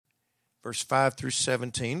verse 5 through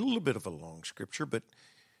 17. A little bit of a long scripture, but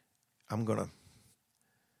I'm going to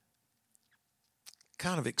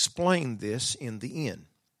kind of explain this in the end.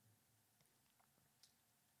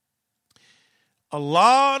 A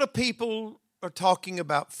lot of people are talking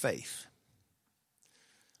about faith.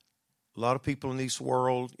 A lot of people in this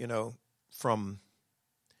world, from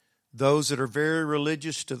those that are very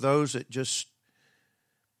religious to those that just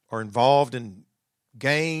are involved in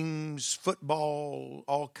games, football,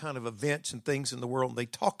 all kind of events and things in the world. They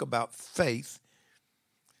talk about faith.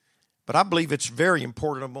 But I believe it's very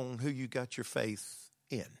important on who you got your faith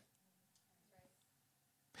in.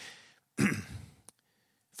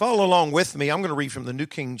 Follow along with me. I'm going to read from the New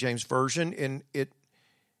King James Version. And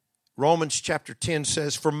Romans chapter 10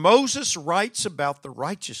 says, "For Moses writes about the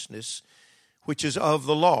righteousness which is of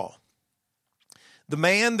the law. The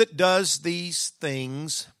man that does these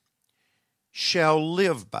things shall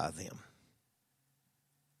live by them.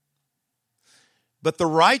 But the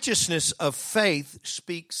righteousness of faith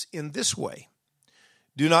speaks in this way.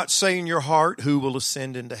 Do not say in your heart, who will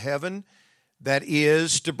ascend into heaven? That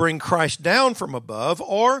is, to bring Christ down from above,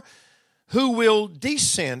 or who will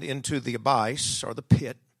descend into the abyss, or the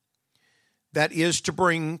pit? That is, to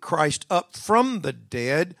bring Christ up from the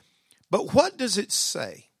dead. But what does it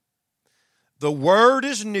say? The word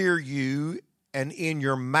is near you, and in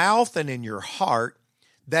your mouth and in your heart.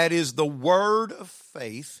 That is the word of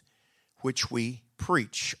faith which we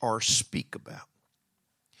preach or speak about.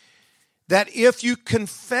 That if you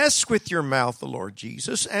confess with your mouth the Lord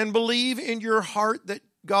Jesus and believe in your heart that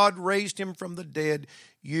God raised him from the dead,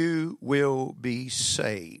 you will be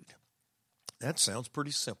saved." That sounds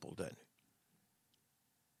pretty simple, doesn't it?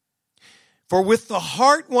 "For with the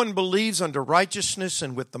heart one believes unto righteousness,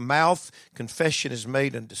 and with the mouth confession is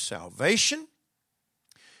made unto salvation.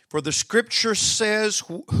 For the scripture says,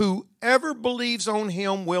 whoever believes on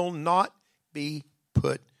him will not be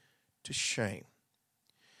put to shame.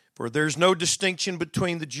 For there's no distinction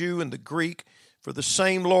between the Jew and the Greek, for the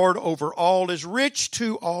same Lord over all is rich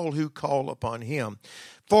to all who call upon him.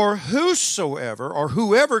 For whosoever or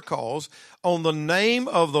whoever calls on the name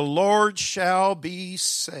of the Lord shall be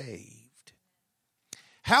saved.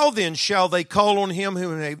 How then shall they call on him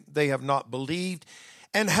whom they have not believed?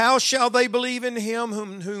 And how shall they believe in him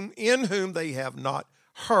in whom they have not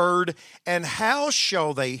heard? And how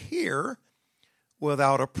shall they hear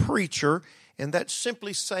without a preacher?" And that's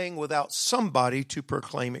simply saying without somebody to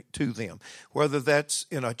proclaim it to them. Whether that's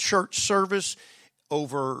in a church service,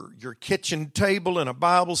 over your kitchen table in a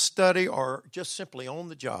Bible study, or just simply on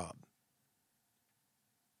the job.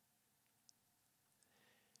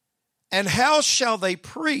 "And how shall they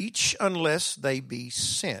preach unless they be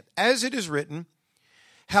sent? As it is written,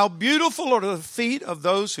 how beautiful are the feet of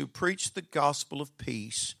those who preach the gospel of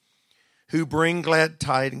peace, who bring glad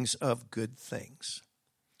tidings of good things."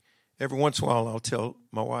 Every once in a while I'll tell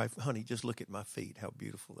my wife, "Honey, just look at my feet, how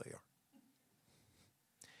beautiful they are."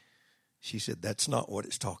 She said, "That's not what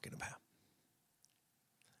it's talking about."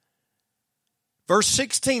 Verse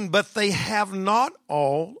 16, "But they have not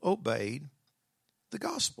all obeyed the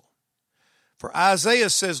gospel. For Isaiah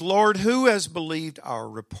says, Lord, who has believed our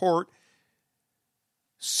report?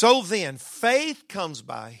 So then, faith comes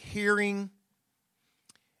by hearing,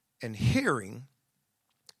 and hearing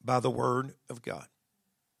by the word of God."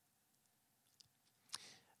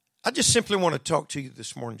 I just simply want to talk to you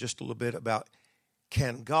this morning just a little bit about,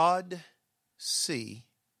 can God see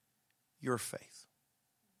your faith?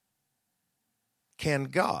 Can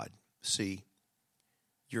God see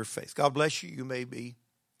your faith? God bless you. You may be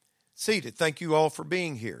seated. Thank you all for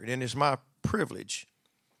being here. And it is my privilege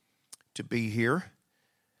to be here.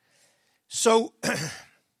 So,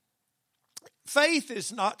 faith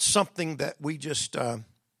is not something that we just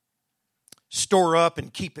store up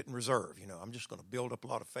and keep it in reserve. I'm just going to build up a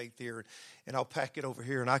lot of faith here, and I'll pack it over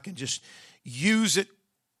here, and I can just use it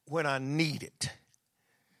when I need it.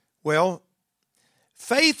 Well,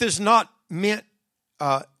 faith is not meant,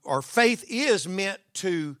 or faith is meant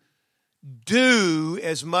to do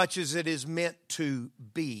as much as it is meant to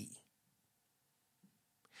be.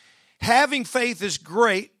 Having faith is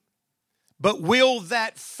great, but will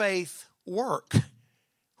that faith work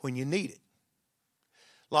when you need it?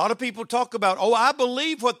 A lot of people talk about, I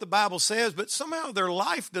believe what the Bible says, but somehow their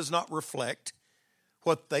life does not reflect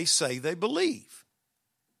what they say they believe.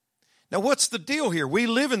 Now, what's the deal here? We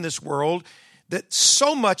live in this world that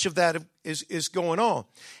so much of that is going on.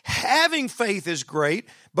 Having faith is great,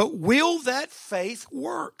 but will that faith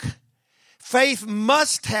work? Faith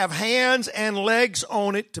must have hands and legs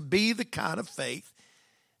on it to be the kind of faith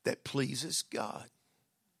that pleases God.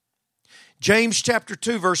 James chapter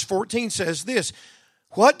 2 verse 14 says this,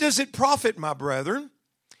 What does it profit, my brethren,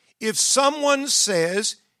 if someone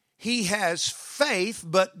says he has faith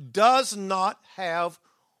but does not have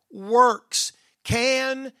works?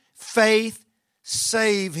 Can faith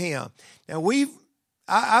save him? Now,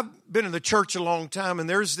 I've been in the church a long time, and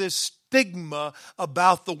there's this stigma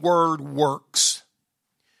about the word works.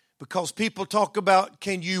 Because people talk about,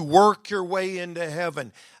 can you work your way into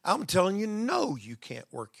heaven? I'm telling you, no, you can't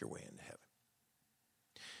work your way into heaven.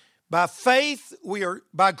 By faith,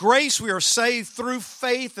 by grace, we are saved through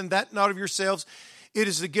faith, and that not of yourselves. It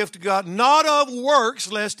is the gift of God, not of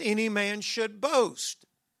works, lest any man should boast.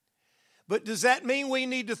 But does that mean we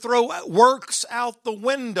need to throw works out the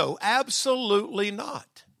window? Absolutely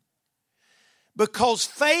not. Because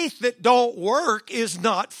faith that don't work is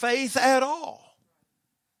not faith at all.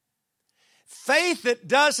 Faith that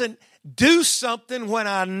doesn't do something when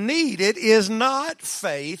I need it is not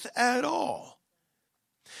faith at all.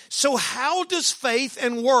 So how does faith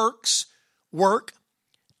and works work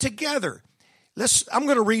together? I'm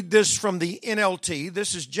going to read this from the NLT.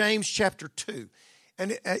 This is James chapter 2.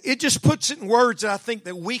 And it just puts it in words that I think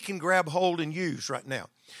that we can grab hold and use right now.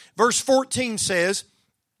 Verse 14 says,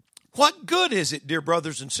 "What good is it, dear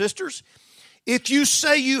brothers and sisters, if you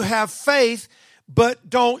say you have faith but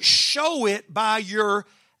don't show it by your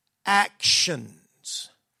actions?"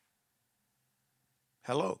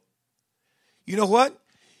 Hello. You know what?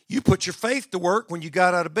 You put your faith to work when you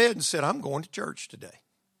got out of bed and said, I'm going to church today.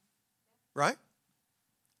 Right?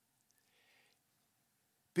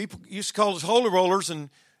 People used to call us holy rollers, and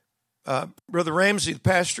Brother Ramsey, the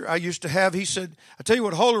pastor I used to have, he said, I tell you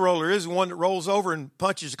what a holy roller is, the one that rolls over and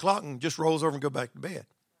punches the clock and just rolls over and goes back to bed.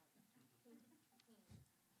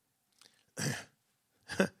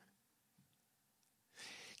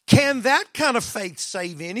 Can that kind of faith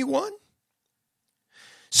save anyone?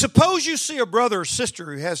 Suppose you see a brother or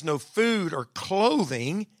sister who has no food or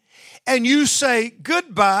clothing, and you say,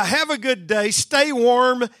 goodbye, have a good day, stay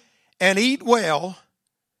warm, and eat well,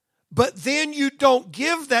 but then you don't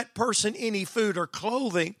give that person any food or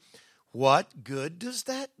clothing. What good does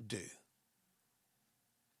that do?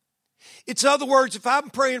 It's other words, if I'm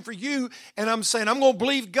praying for you and I'm saying, I'm going to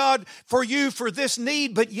believe God for you for this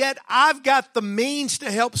need, but yet I've got the means to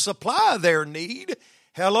help supply their need.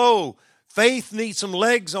 Hello, faith needs some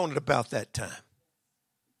legs on it about that time.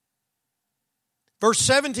 Verse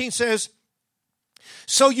 17 says,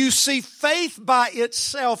 so you see, faith by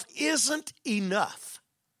itself isn't enough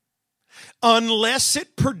unless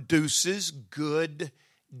it produces good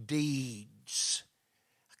deeds.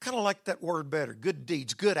 I kind of like that word better. Good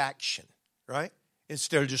deeds, good action, right?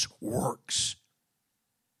 Instead of just works.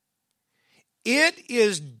 It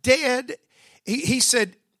is dead. He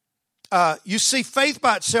said, you see, faith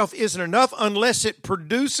by itself isn't enough unless it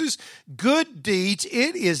produces good deeds.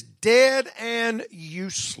 It is dead and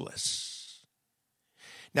useless.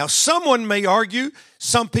 Now, someone may argue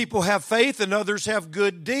some people have faith and others have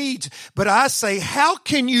good deeds. But I say, how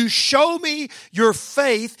can you show me your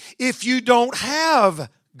faith if you don't have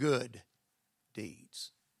good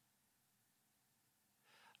deeds?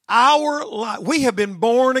 Our life, we have been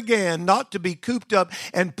born again, not to be cooped up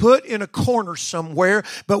and put in a corner somewhere,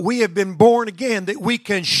 but we have been born again that we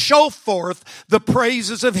can show forth the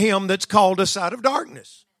praises of Him that's called us out of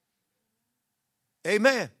darkness.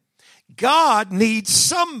 Amen. God needs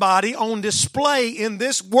somebody on display in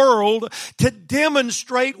this world to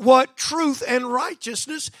demonstrate what truth and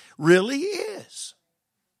righteousness really is.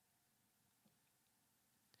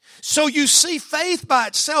 So you see, faith by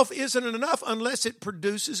itself isn't enough unless it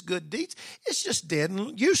produces good deeds. It's just dead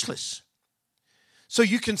and useless. So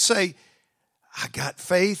you can say, I got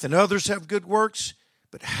faith and others have good works,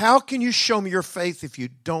 but how can you show me your faith if you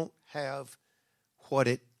don't have what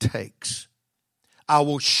it takes? I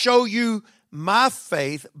will show you my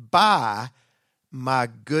faith by my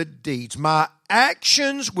good deeds. My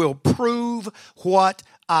actions will prove what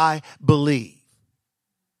I believe.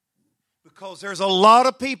 Because there's a lot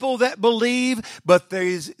of people that believe, but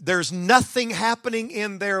there's nothing happening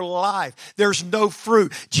in their life. There's no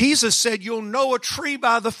fruit. Jesus said you'll know a tree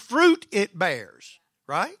by the fruit it bears,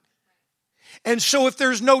 right? And so if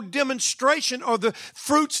there's no demonstration or the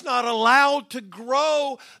fruit's not allowed to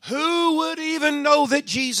grow, who would even know that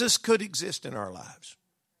Jesus could exist in our lives?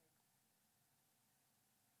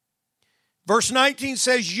 Verse 19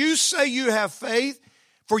 says, you say you have faith,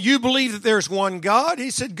 for you believe that there's one God.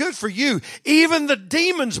 He said, good for you. Even the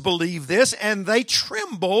demons believe this, and they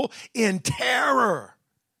tremble in terror.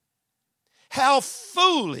 How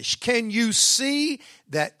foolish can you see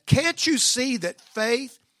that? Can't you see that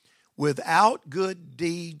faith without good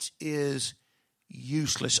deeds is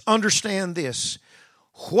useless? Understand this.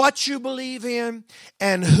 What you believe in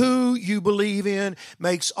and who you believe in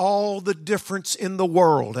makes all the difference in the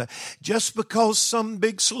world. Just because some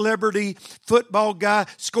big celebrity football guy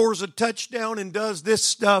scores a touchdown and does this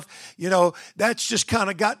stuff, that's just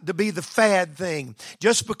kind of got to be the fad thing.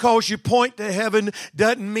 Just because you point to heaven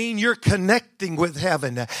doesn't mean you're connecting with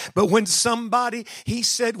heaven. But when somebody, he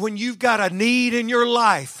said, when you've got a need in your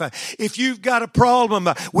life, if you've got a problem,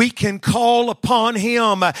 we can call upon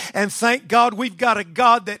him. And thank God we've got a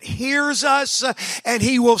God that hears us, and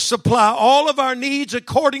he will supply all of our needs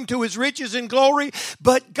according to his riches and glory.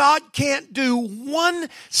 But God can't do one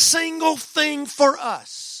single thing for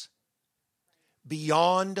us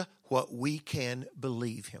beyond what we can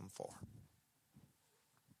believe him for.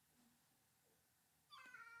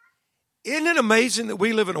 Isn't it amazing that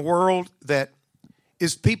we live in a world that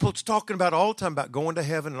is people talking about all the time about going to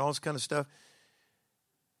heaven and all this kind of stuff?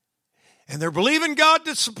 And they're believing God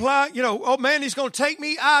to supply, oh man, he's going to take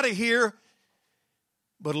me out of here.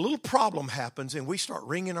 But a little problem happens and we start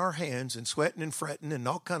wringing our hands and sweating and fretting and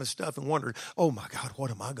all kind of stuff and wondering, oh my God,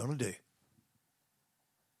 what am I going to do?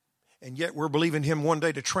 And yet we're believing him one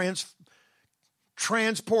day to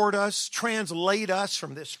transport us, translate us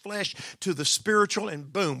from this flesh to the spiritual,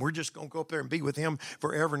 and boom, we're just going to go up there and be with him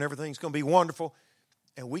forever and everything's going to be wonderful.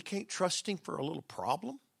 And we can't trust him for a little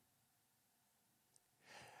problem?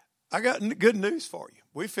 I got good news for you.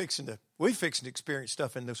 We fixing to experience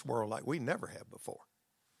stuff in this world like we never have before.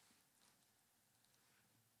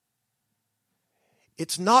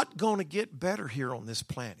 It's not going to get better here on this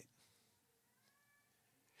planet.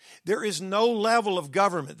 There is no level of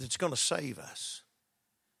government that's going to save us.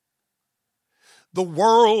 The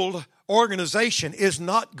World Organization is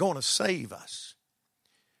not going to save us.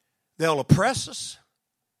 They'll oppress us,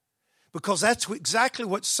 because that's exactly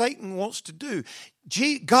what Satan wants to do.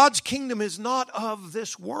 God's kingdom is not of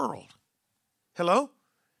this world. Hello?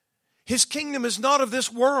 His kingdom is not of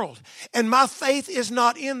this world. And my faith is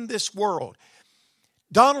not in this world.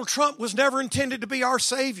 Donald Trump was never intended to be our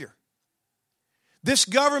Savior. This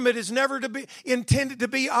government is never intended to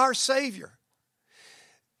be our Savior.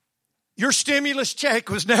 Your stimulus check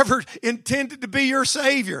was never intended to be your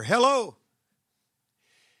Savior. Hello?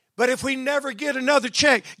 But if we never get another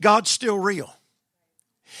check, God's still real.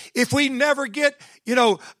 If we never get,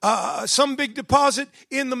 some big deposit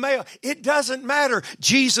in the mail, it doesn't matter.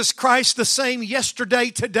 Jesus Christ the same yesterday,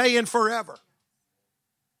 today, and forever.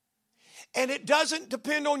 And it doesn't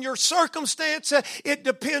depend on your circumstance. It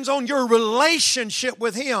depends on your relationship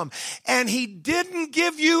with him. And he didn't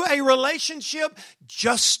give you a relationship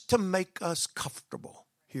just to make us comfortable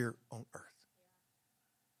here on earth.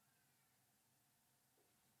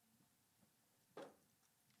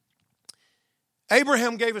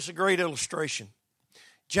 Abraham gave us a great illustration.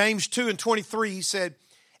 James 2:23, he said,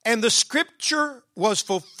 and the scripture was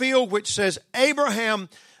fulfilled which says, Abraham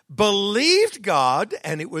believed God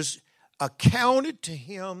and it was accounted to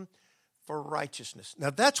him for righteousness. Now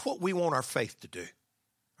that's what we want our faith to do.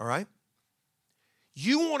 All right?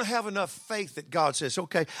 You want to have enough faith that God says,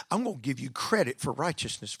 okay, I'm going to give you credit for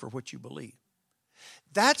righteousness for what you believe.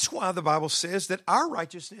 That's why the Bible says that our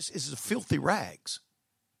righteousness is as filthy rags.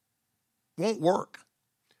 Won't work.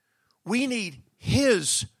 We need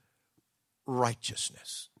his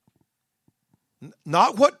righteousness.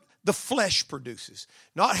 Not what the flesh produces.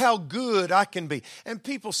 Not how good I can be. And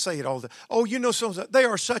people say it all the time. Oh, so they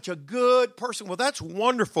are such a good person. Well, that's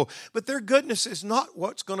wonderful. But their goodness is not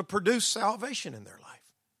what's going to produce salvation in their life.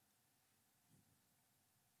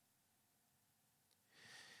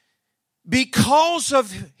 Because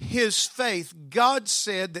of his faith, God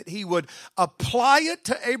said that he would apply it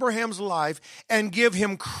to Abraham's life and give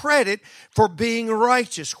him credit for being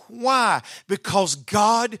righteous. Why? Because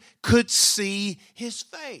God could see his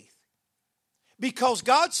faith. Because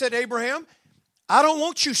God said, Abraham, I don't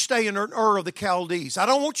want you staying in Ur of the Chaldees. I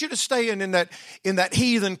don't want you to stay in that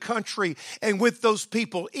heathen country and with those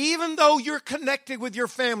people. Even though you're connected with your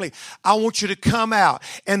family, I want you to come out.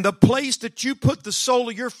 And the place that you put the sole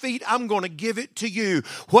of your feet, I'm going to give it to you.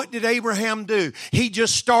 What did Abraham do? He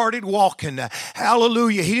just started walking.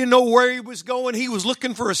 Hallelujah. He didn't know where he was going. He was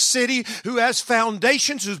looking for a city who has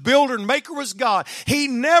foundations, whose builder and maker was God. He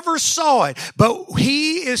never saw it, but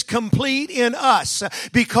he is complete in us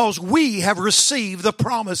because we have received the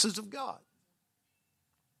promises of God.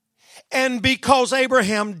 And because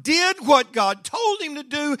Abraham did what God told him to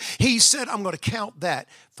do, he said, I'm going to count that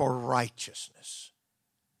for righteousness.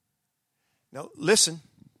 Now, listen.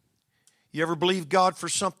 You ever believe God for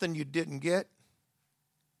something you didn't get?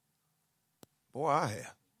 Boy, I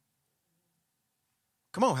have.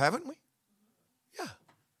 Come on, haven't we? Yeah.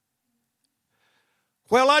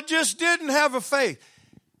 Well, I just didn't have a faith.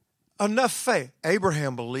 enough faith.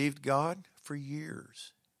 Abraham believed God for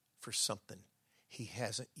years for something he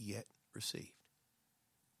hasn't yet received.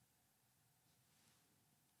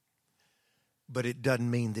 But it doesn't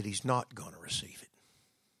mean that he's not going to receive it.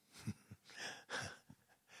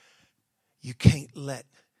 You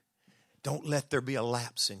don't let there be a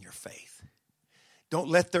lapse in your faith. Don't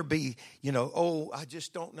let there be, I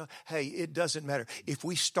just don't know. Hey, it doesn't matter. If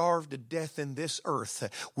we starve to death in this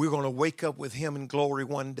earth, we're going to wake up with him in glory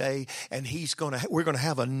one day, and we're going to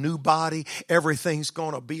have a new body. Everything's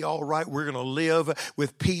going to be all right. We're going to live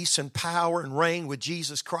with peace and power and reign with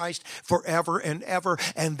Jesus Christ forever and ever.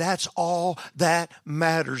 And that's all that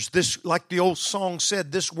matters. This, like the old song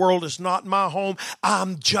said, this world is not my home.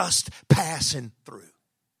 I'm just passing through.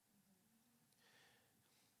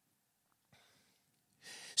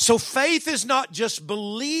 So faith is not just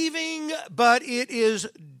believing, but it is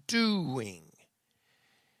doing.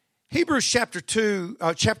 Hebrews chapter 3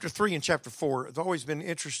 and chapter 4 has always been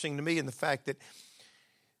interesting to me in the fact that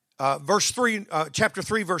chapter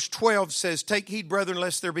 3, verse 12 says, "Take heed, brethren,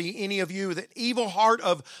 lest there be any of you that evil heart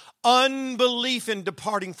of unbelief in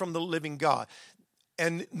departing from the living God."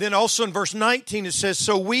 And then also in verse 19 it says,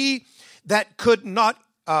 So we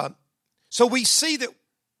see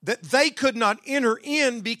that they could not enter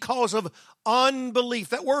in because of unbelief.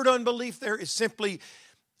 That word unbelief there is simply,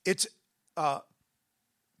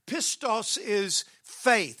 pistos is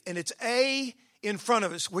faith, and it's a in front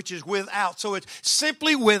of us, which is without. So it's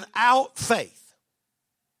simply without faith.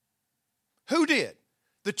 Who did?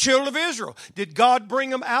 The children of Israel. Did God bring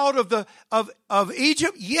them out of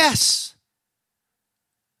Egypt? Yes.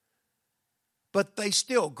 But they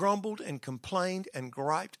still grumbled and complained and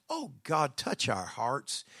griped. Oh, God, touch our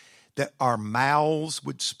hearts that our mouths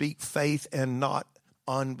would speak faith and not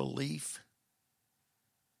unbelief.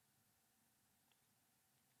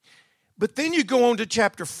 But then you go on to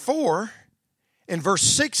chapter 4, in verse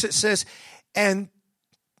 6 it says, And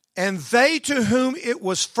they to whom it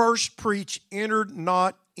was first preached entered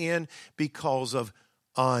not in because of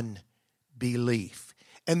unbelief.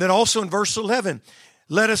 And then also in verse 11,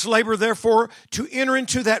 Let us labor therefore to enter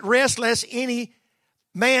into that rest, lest any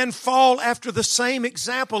man fall after the same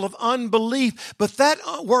example of unbelief. But that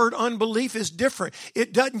word unbelief is different.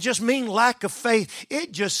 It doesn't just mean lack of faith.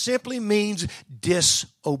 It just simply means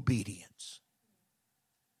disobedience.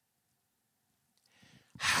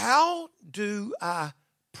 How do I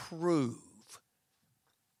prove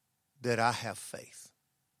that I have faith?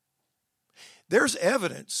 There's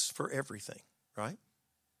evidence for everything, right?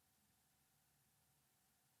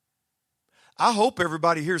 I hope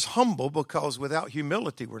everybody here is humble, because without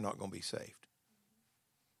humility, we're not going to be saved.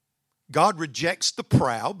 God rejects the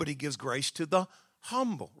proud, but he gives grace to the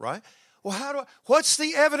humble, right? Well, what's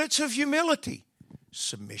the evidence of humility?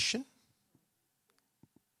 Submission.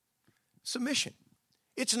 Submission.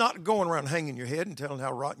 It's not going around hanging your head and telling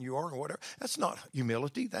how rotten you are or whatever. That's not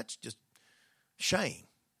humility. That's just shame.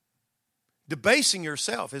 Debasing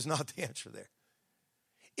yourself is not the answer there.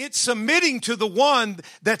 It's submitting to the one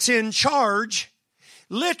that's in charge.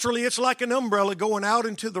 Literally, it's like an umbrella going out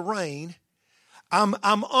into the rain. I'm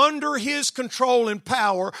under his control and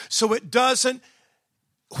power, so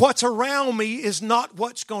what's around me is not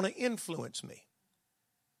what's going to influence me.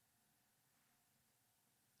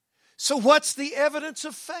 So what's the evidence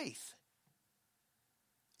of faith?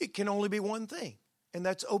 It can only be one thing, and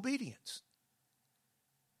that's obedience.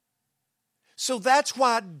 So that's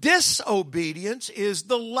why disobedience is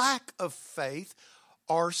the lack of faith,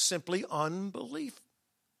 or simply unbelief.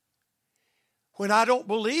 When I don't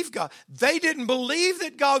believe God, they didn't believe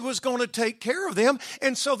that God was going to take care of them,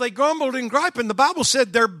 and so they grumbled and griped. And the Bible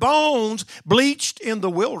said their bones bleached in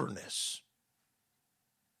the wilderness.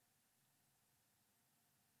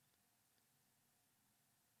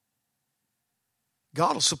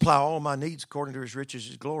 God will supply all my needs according to his riches,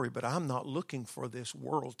 his glory, but I'm not looking for this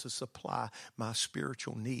world to supply my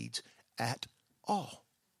spiritual needs at all.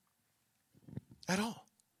 At all.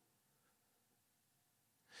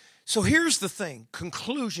 So here's the thing.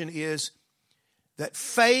 Conclusion is that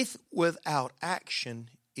faith without action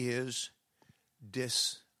is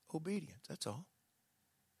disobedience. That's all.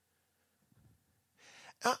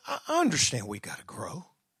 I understand we got to grow.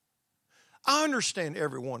 I understand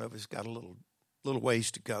every one of us got a little ways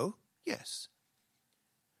to go. Yes.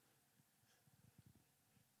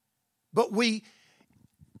 But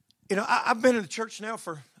I've been in the church now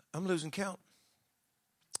I'm losing count,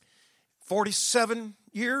 47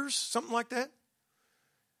 years, something like that.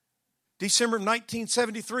 December of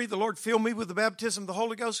 1973, the Lord filled me with the baptism of the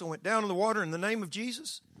Holy Ghost. I went down in the water in the name of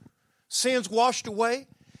Jesus. Sins washed away.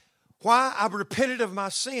 Why? I've repented of my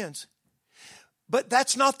sins. But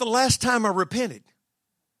that's not the last time I repented.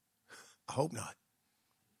 I hope not.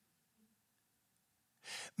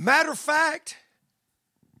 Matter of fact,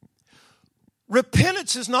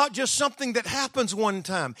 repentance is not just something that happens one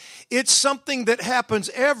time. It's something that happens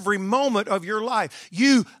every moment of your life.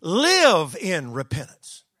 You live in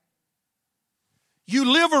repentance.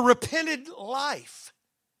 You live a repented life.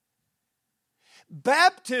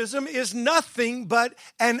 Baptism is nothing but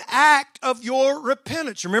an act of your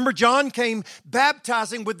repentance. Remember, John came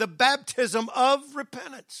baptizing with the baptism of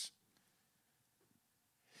repentance.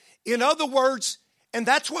 In other words, and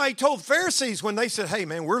that's why he told Pharisees when they said, hey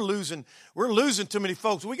man, we're losing too many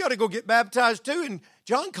folks. We got to go get baptized too. And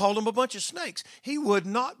John called them a bunch of snakes. He would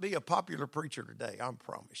not be a popular preacher today, I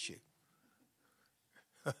promise you.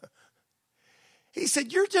 He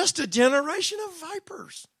said, you're just a generation of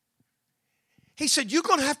vipers. He said, you're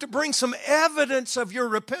going to have to bring some evidence of your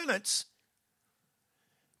repentance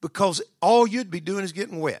because all you'd be doing is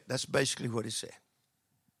getting wet. That's basically what he said.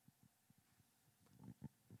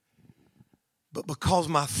 But because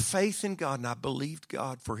my faith in God, and I believed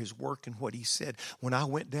God for His work and what He said, when I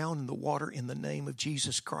went down in the water in the name of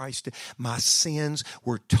Jesus Christ, my sins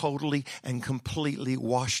were totally and completely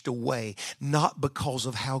washed away. Not because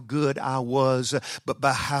of how good I was, but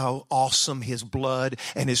by how awesome His blood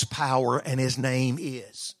and His power and His name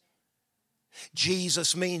is.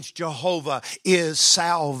 Jesus means Jehovah is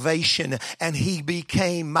salvation, and He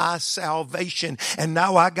became my salvation. And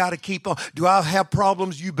now I got to keep on. Do I have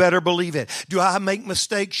problems? You better believe it. Do I make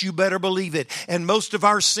mistakes? You better believe it. And most of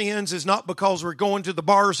our sins is not because we're going to the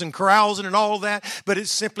bars and carousing and all that, but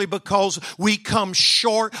it's simply because we come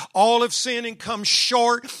short. All have sinned and come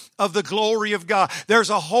short of the glory of God.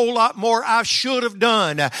 There's a whole lot more I should have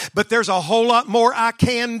done, but there's a whole lot more I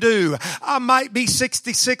can do. I might be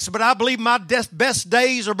 66, but I believe my best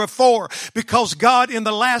days are before, because God in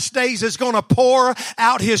the last days is going to pour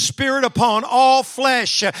out His Spirit upon all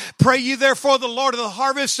flesh. Pray ye therefore the Lord of the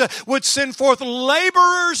harvest would send forth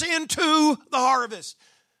laborers into the harvest.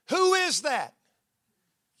 Who is that?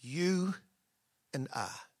 You and I.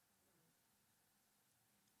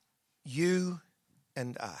 You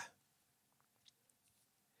and I.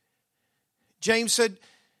 James said,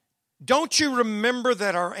 don't you remember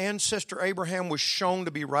that our ancestor Abraham was shown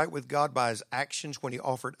to be right with God by his actions when he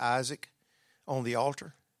offered Isaac on the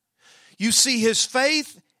altar? You see, his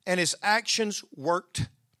faith and his actions worked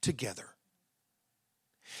together.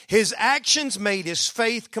 His actions made his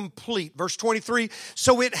faith complete. Verse 23,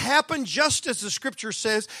 so it happened just as the scripture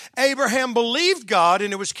says, Abraham believed God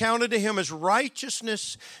and it was counted to him as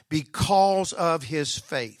righteousness because of his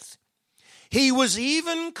faith. He was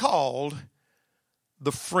even called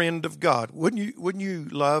the friend of God. Wouldn't you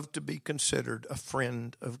love to be considered a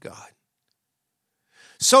friend of God?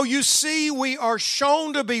 So you see, we are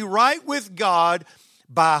shown to be right with God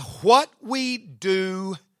by what we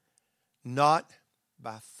do, not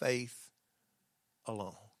by faith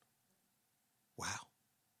alone. Wow.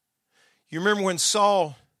 You remember when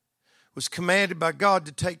Saul was commanded by God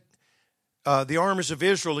to take the armies of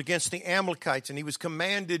Israel against the Amalekites, and he was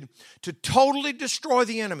commanded to totally destroy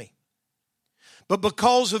the enemy. But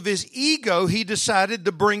because of his ego, he decided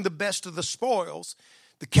to bring the best of the spoils,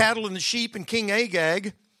 the cattle and the sheep, and King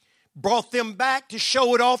Agag brought them back to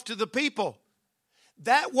show it off to the people.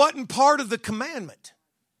 That wasn't part of the commandment.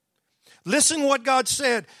 Listen what God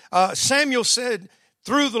said. Samuel said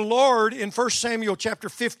through the Lord in 1 Samuel chapter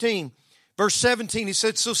 15, verse 17. He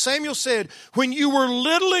said, so Samuel said, when you were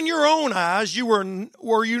little in your own eyes,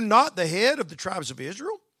 were you not the head of the tribes of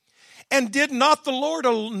Israel? And did not the Lord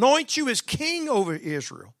anoint you as king over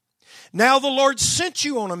Israel? Now the Lord sent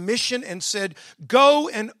you on a mission and said, go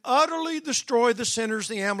and utterly destroy the sinners,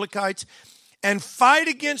 the Amalekites, and fight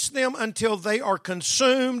against them until they are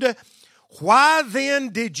consumed. Why then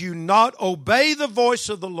did you not obey the voice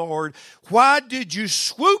of the Lord? Why did you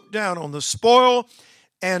swoop down on the spoil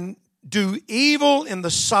and do evil in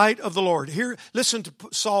the sight of the Lord? Here, listen to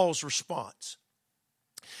Saul's response.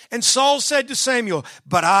 And Saul said to Samuel,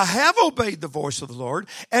 but I have obeyed the voice of the Lord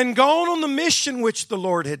and gone on the mission which the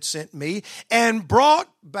Lord had sent me and brought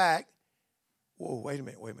back. Whoa, wait a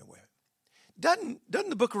minute. Doesn't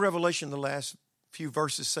the book of Revelation, the last few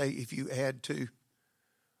verses say if you add to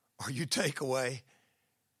or you take away,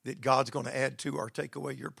 that God's going to add to or take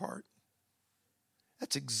away your part?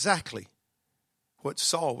 That's exactly what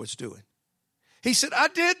Saul was doing. He said, I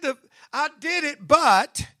did it,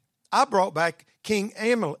 but I brought back King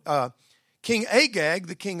Agag,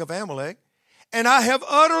 the king of Amalek, and I have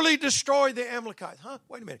utterly destroyed the Amalekites.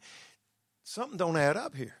 Wait a minute. Something don't add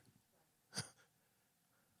up here.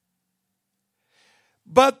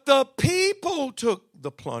 But the people took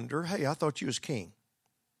the plunder. Hey, I thought you was king.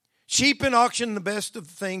 Sheep in auction, the best of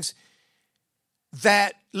the things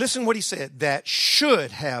that, listen what he said, that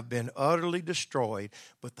should have been utterly destroyed,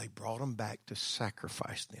 but they brought them back to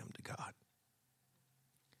sacrifice them to God.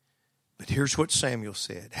 But here's what Samuel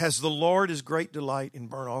said. Has the Lord his great delight in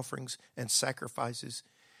burnt offerings and sacrifices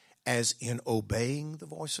as in obeying the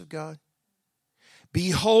voice of God?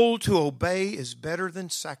 Behold, to obey is better than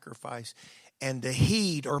sacrifice, and to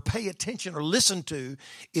heed or pay attention or listen to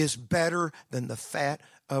is better than the fat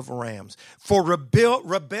of rams. For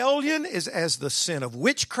rebellion is as the sin of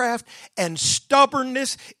witchcraft, and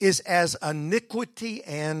stubbornness is as iniquity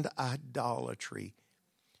and idolatry.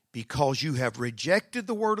 Because you have rejected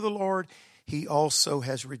the word of the Lord, he also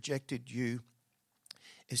has rejected you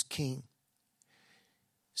as king.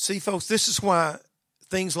 See, folks, this is why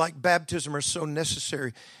things like baptism are so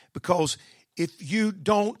necessary, because if you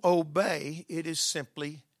don't obey, it is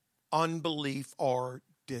simply unbelief or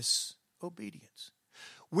disobedience.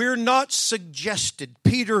 We're not suggested.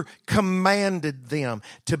 Peter commanded them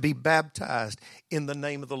to be baptized in the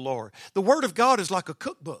name of the Lord. The Word of God is like a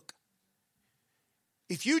cookbook.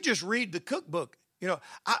 If you just read the cookbook, you know,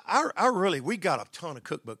 we got a ton of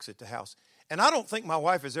cookbooks at the house. And I don't think my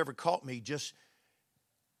wife has ever caught me just,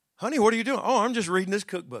 honey, what are you doing? Oh, I'm just reading this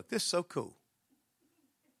cookbook. This is so cool.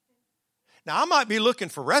 Now, I might be looking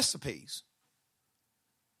for recipes,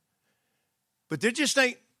 but there's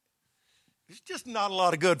just not a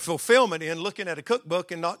lot of good fulfillment in looking at a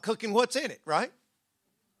cookbook and not cooking what's in it, right?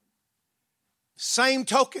 Same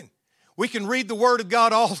token. We can read the Word of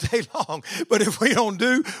God all day long, but if we don't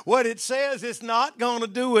do what it says, it's not going to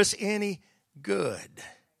do us any good.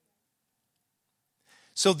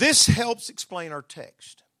 So this helps explain our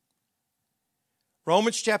text.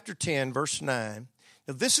 Romans chapter 10, verse 9.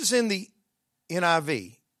 Now this is in the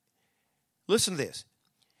NIV. Listen to this.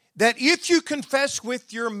 That if you confess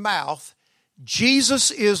with your mouth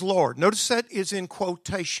Jesus is Lord. Notice that is in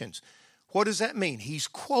quotations. What does that mean? He's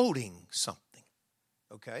quoting something.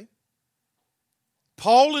 Okay?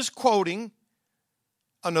 Paul is quoting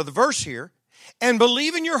another verse here. And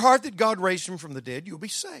believe in your heart that God raised him from the dead, you'll be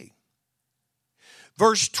saved.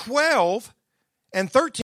 Verse 12 and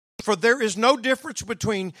 13. For there is no difference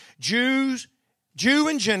between Jew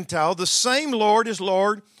and Gentile. The same Lord is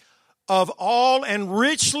Lord of all and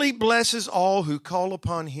richly blesses all who call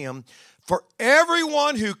upon him. For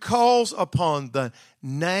everyone who calls upon the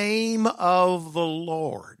name of the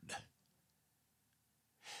Lord.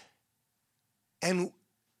 And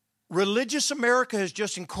religious America has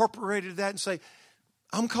just incorporated that and say,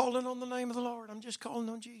 I'm calling on the name of the Lord. I'm just calling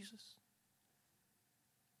on Jesus.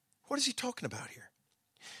 What is he talking about here?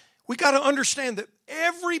 We got to understand that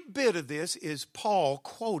every bit of this is Paul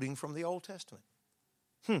quoting from the Old Testament.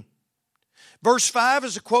 Verse 5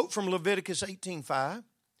 is a quote from Leviticus 18:5.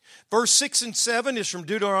 Verse 6 and 7 is from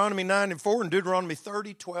Deuteronomy 9 and 4 and Deuteronomy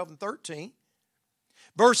 30, 12 and 13.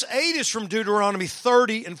 Verse 8 is from Deuteronomy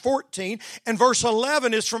 30 and 14. And verse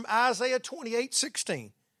 11 is from Isaiah 28,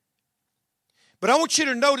 16. But I want you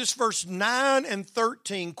to notice verse 9 and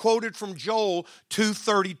 13 quoted from Joel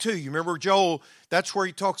 2:32. You remember Joel, that's where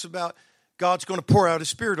he talks about God's going to pour out his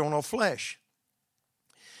Spirit on all flesh.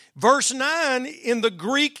 Verse 9 in the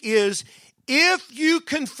Greek is, if you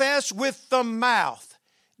confess with the mouth,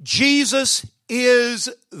 Jesus is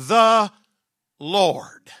the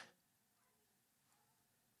Lord.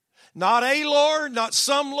 Not a Lord, not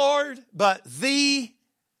some Lord, but the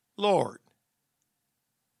Lord.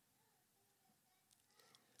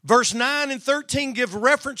 Verse 9 and 13 give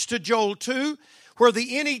reference to Joel 2, where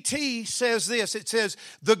the NET says this. It says,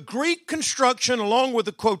 the Greek construction along with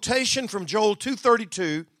the quotation from Joel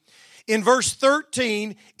 2:32 in verse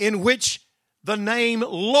 13, in which the name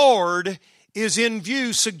Lord is in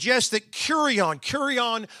view, suggests that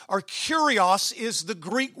kurion or kurios is the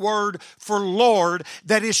Greek word for Lord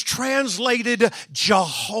that is translated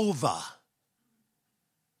Jehovah.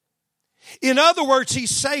 In other words,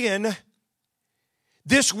 he's saying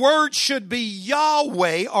this word should be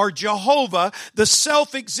Yahweh or Jehovah, the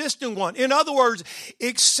self-existent one. In other words,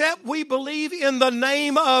 except we believe in the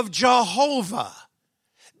name of Jehovah,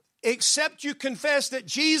 except you confess that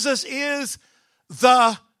Jesus is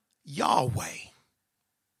the Yahweh.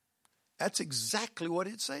 That's exactly what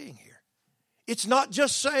it's saying here. It's not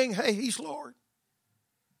just saying, hey, he's Lord.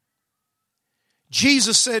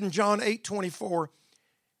 Jesus said in John 8:24,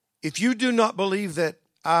 if you do not believe that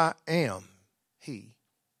I am he,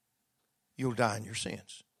 you'll die in your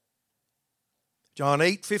sins. John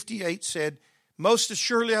 8:58 said, most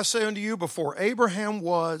assuredly I say unto you, before Abraham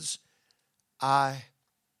was, I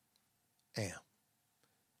am.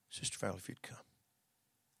 Sister Valley, if you'd come.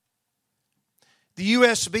 The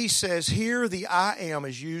USB says here the I am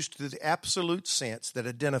is used to the absolute sense that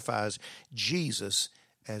identifies Jesus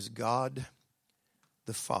as God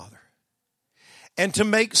the Father. And to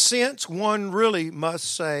make sense, one really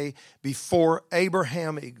must say, before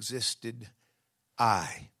Abraham existed,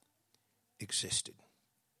 I existed.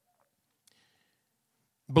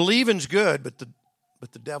 Believing's good, but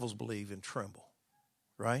the devils believe and tremble,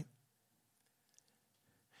 right?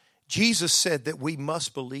 Jesus said that we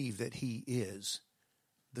must believe that He is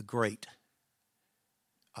the great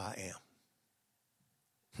I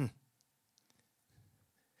am.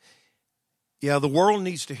 Yeah, the world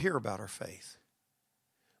needs to hear about our faith.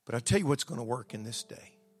 But I tell you what's going to work in this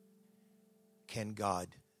day. Can God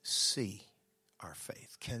see our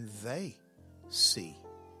faith? Can they see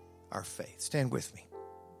our faith? Stand with me.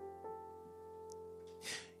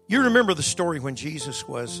 You remember the story when Jesus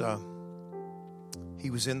was he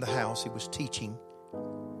was in the house, he was teaching.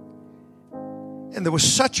 And there was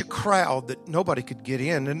such a crowd that nobody could get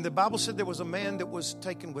in. And the Bible said there was a man that was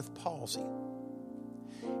taken with palsy.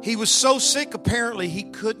 He was so sick, apparently, he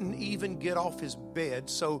couldn't even get off his bed.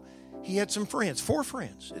 So he had some friends, 4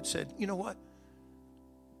 friends, that said, you know what?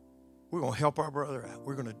 We're going to help our brother out.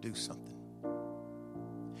 We're going to do something.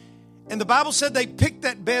 And the Bible said they picked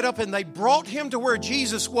that bed up and they brought him to where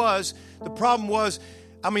Jesus was. The problem was,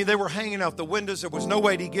 they were hanging out the windows. There was no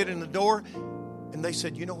way to get in the door. And they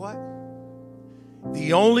said, you know what?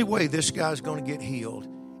 The only way this guy's going to get healed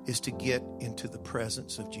is to get into the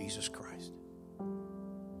presence of Jesus Christ.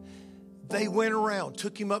 They went around,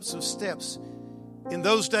 took him up some steps. In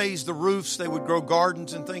those days, the roofs, they would grow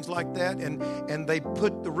gardens and things like that. And they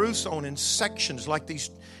put the roofs on in sections like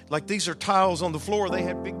these are tiles on the floor. They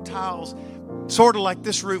had big tiles, sort of like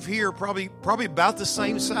this roof here, probably about the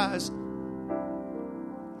same size.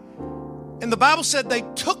 And the Bible said they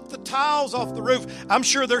took the tiles off the roof. I'm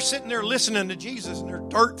sure they're sitting there listening to Jesus and there's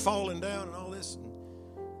dirt falling down and all this.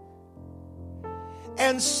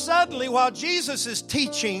 And suddenly, while Jesus is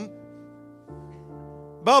teaching,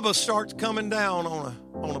 Bubba starts coming down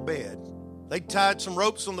on a bed. They tied some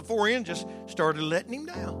ropes on the forend, just started letting him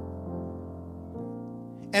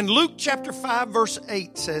down. And Luke chapter 5 verse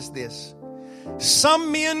 8 says this.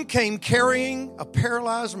 Some men came carrying a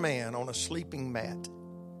paralyzed man on a sleeping mat.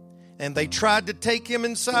 And they tried to take him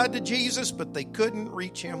inside to Jesus, but they couldn't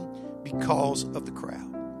reach him because of the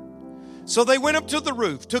crowd. So they went up to the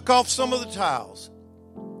roof, took off some of the tiles.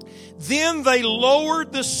 Then they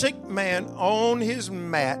lowered the sick man on his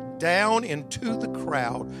mat down into the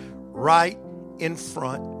crowd right in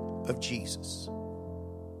front of Jesus.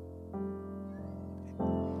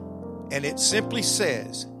 And it simply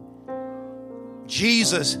says,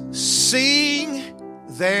 Jesus, seeing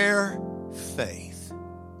their faith,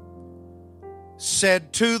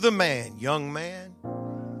 said to the man, young man,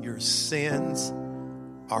 your sins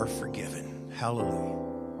are forgiven. Hallelujah.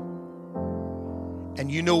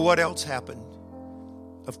 And you know what else happened?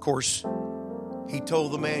 Of course, he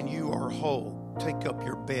told the man, you are whole. Take up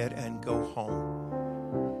your bed and go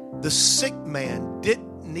home. The sick man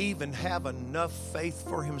didn't even have enough faith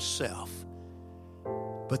for himself.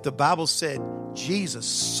 But the Bible said Jesus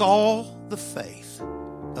saw the faith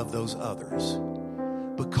of those others.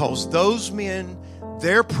 Because those men,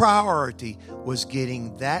 their priority was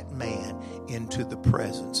getting that man into the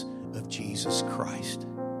presence of Jesus Christ.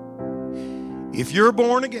 If you're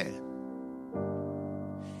born again,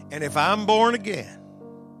 and if I'm born again,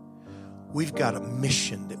 we've got a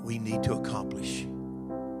mission that we need to accomplish.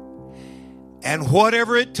 And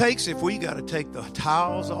whatever it takes, if we got to take the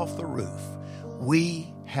tiles off the roof,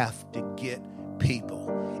 we have to get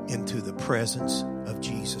people into the presence of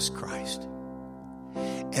Jesus Christ.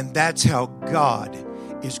 And that's how God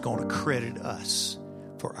is going to credit us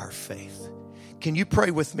for our faith. Can you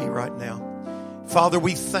pray with me right now? Father,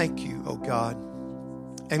 we thank you, oh God,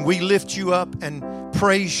 and we lift you up and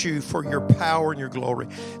praise you for your power and your glory.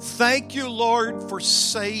 Thank you, Lord, for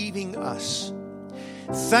saving us.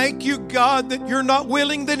 Thank you, God, that you're not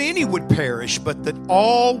willing that any would perish, but that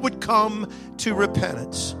all would come to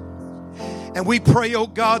repentance. And we pray, oh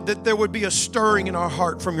God, that there would be a stirring in our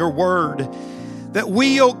heart from your word. That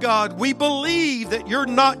we, oh God, we believe that you're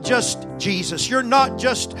not just Jesus. You're not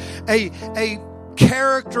just a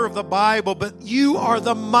character of the Bible, but you are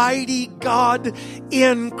the mighty God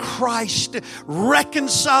in Christ,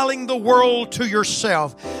 reconciling the world to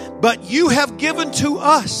yourself. But you have given to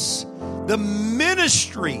us the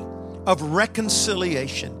ministry of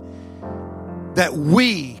reconciliation. that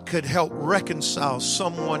we could help reconcile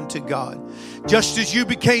someone to God. Just as you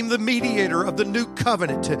became the mediator of the new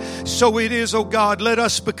covenant, so it is, oh God, let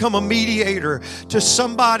us become a mediator to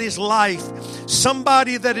somebody's life,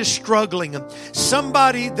 somebody that is struggling,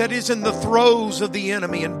 somebody that is in the throes of the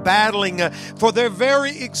enemy and battling for their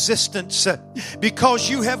very existence, because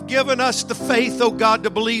you have given us the faith, oh God, to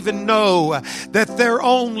believe and know that their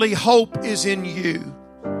only hope is in you.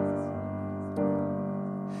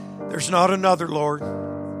 There's not another, Lord.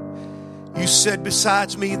 You said,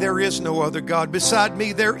 besides me, there is no other God. Beside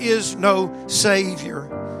me, there is no Savior.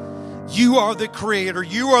 You are the Creator.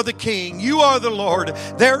 You are the King. You are the Lord.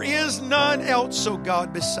 There is none else, oh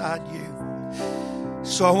God, beside you.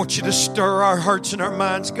 So I want you to stir our hearts and our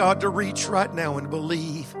minds, God, to reach right now and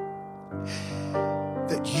believe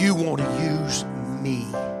that you want to use me.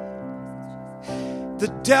 The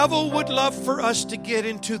devil would love for us to get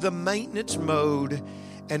into the maintenance mode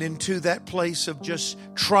and into that place of just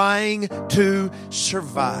trying to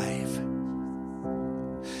survive.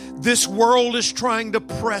 This world is trying to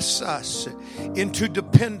press us into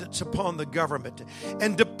dependence upon the government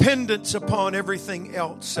and dependence upon everything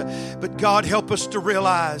else. But God, help us to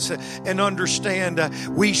realize and understand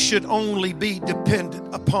we should only be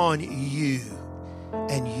dependent upon you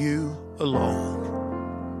and you alone.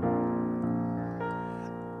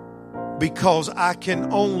 Because I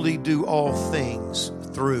can only do all things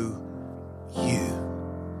through you,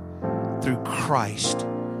 through Christ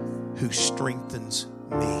who strengthens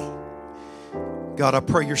me. God, I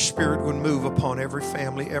pray your Spirit would move upon every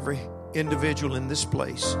family, every individual in this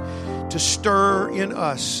place, to stir in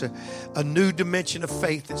us a new dimension of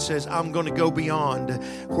faith that says, I'm going to go beyond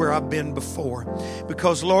where I've been before.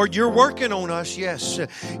 Because, Lord, you're working on us. Yes,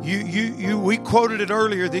 we quoted it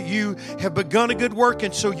earlier that you have begun a good work,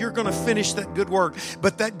 and so you're going to finish that good work.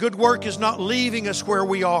 But that good work is not leaving us where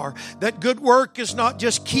we are. That good work is not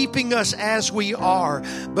just keeping us as we are,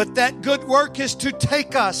 but that good work is to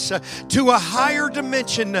take us to a higher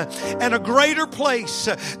dimension and a greater place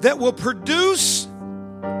that will produce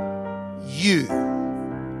you,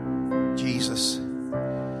 Jesus,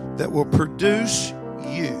 that will produce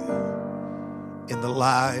you in the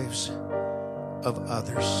lives of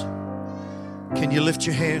others. Can you lift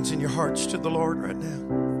your hands and your hearts to the Lord right now?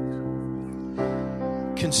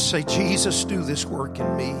 Can say, Jesus, do this work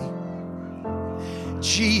in me.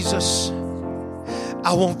 Jesus,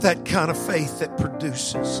 I want that kind of faith that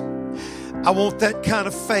produces. I want that kind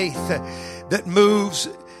of faith that moves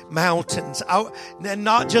mountains, and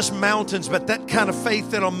not just mountains, but that kind of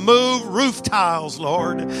faith that'll move roof tiles,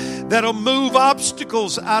 Lord, that'll move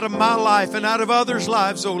obstacles out of my life and out of others'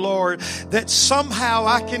 lives, oh Lord, that somehow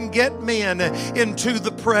I can get men into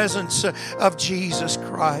the presence of Jesus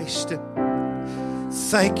Christ.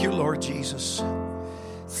 Thank you, Lord Jesus.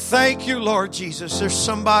 Thank you, Lord Jesus. There's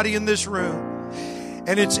somebody in this room,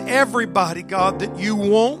 and it's everybody, God, that you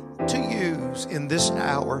want to use in this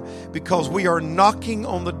hour, because we are knocking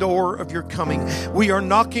on the door of your coming. We are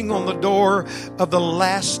knocking on the door of the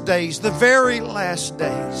last days, the very last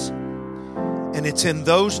days. And it's in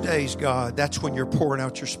those days, God, that's when you're pouring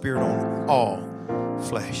out your Spirit on all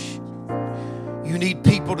flesh. You need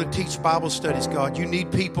people to teach Bible studies, God. You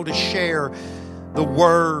need people to share the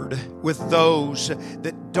word with those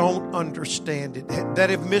that don't understand it,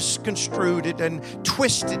 that have misconstrued it and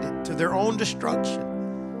twisted it to their own destruction.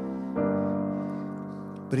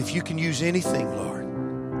 But if you can use anything, Lord,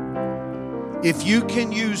 if you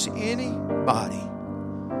can use anybody,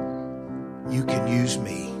 you can use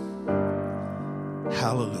me.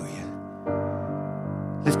 Hallelujah.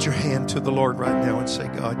 Lift your hand to the Lord right now and say,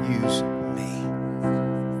 God, use me.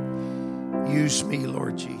 Use me,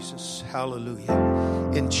 Lord Jesus. Hallelujah.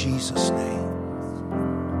 In Jesus' name.